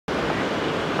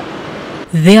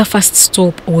Their first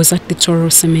stop was at the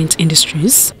Tororo Cement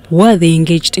Industries, where they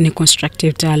engaged in a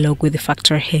constructive dialogue with the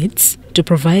factory heads to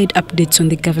provide updates on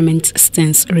the government's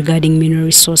stance regarding mineral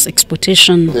resource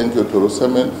exploitation. Thank you, Tororo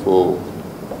Cement, for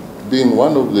being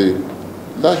one of the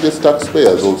largest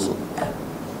taxpayers also.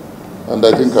 And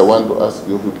I think I want to ask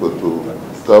you people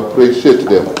to appreciate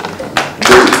them.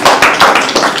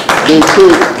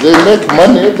 They make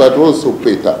money but also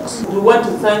pay tax. We want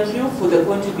to thank you for the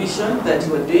contribution that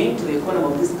you are doing to the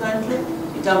economy of this country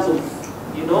in terms of,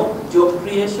 job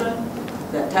creation,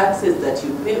 the taxes that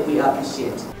you pay. We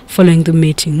appreciate. Following the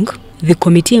meeting, the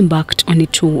committee embarked on a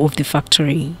tour of the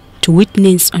factory to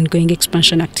witness ongoing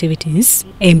expansion activities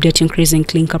aimed at increasing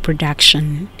clinker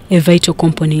production, a vital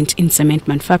component in cement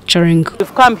manufacturing.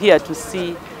 We've come here to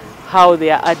see how they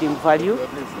are adding value,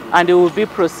 and we will be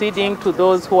proceeding to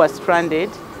those who are stranded,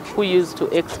 who used to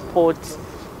export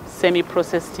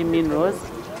semi-processed minerals,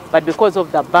 but because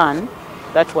of the ban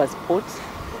that was put,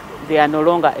 they are no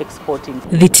longer exporting.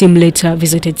 The team later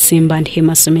visited Simba and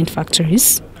Hema cement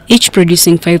factories, each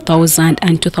producing 5,000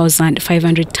 and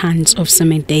 2,500 tons of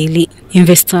cement daily.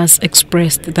 Investors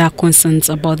expressed their concerns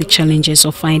about the challenges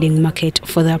of finding market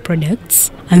for their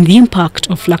products and the impact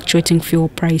of fluctuating fuel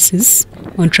prices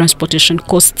on transportation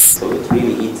costs. So it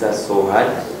really hits us so hard,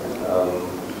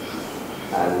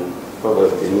 and probably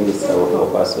the minister will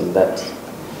help us on that.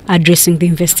 Addressing the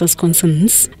investors'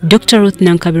 concerns, Dr. Ruth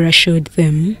Nankabirwa assured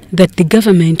them that the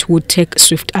government would take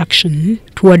swift action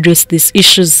to address these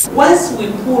issues. Once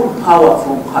we pull power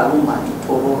from Karuma to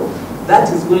Tororo,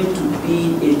 that is going to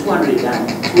be a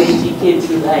 220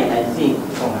 kV line, I think,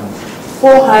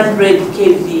 400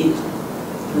 kV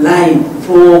line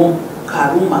from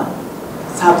Karuma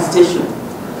substation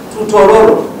to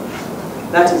Tororo.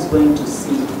 That is going to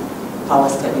see power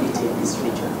stability in this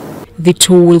region. The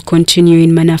tour will continue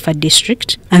in Manafwa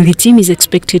district, and the team is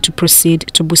expected to proceed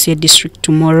to Busia district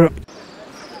tomorrow.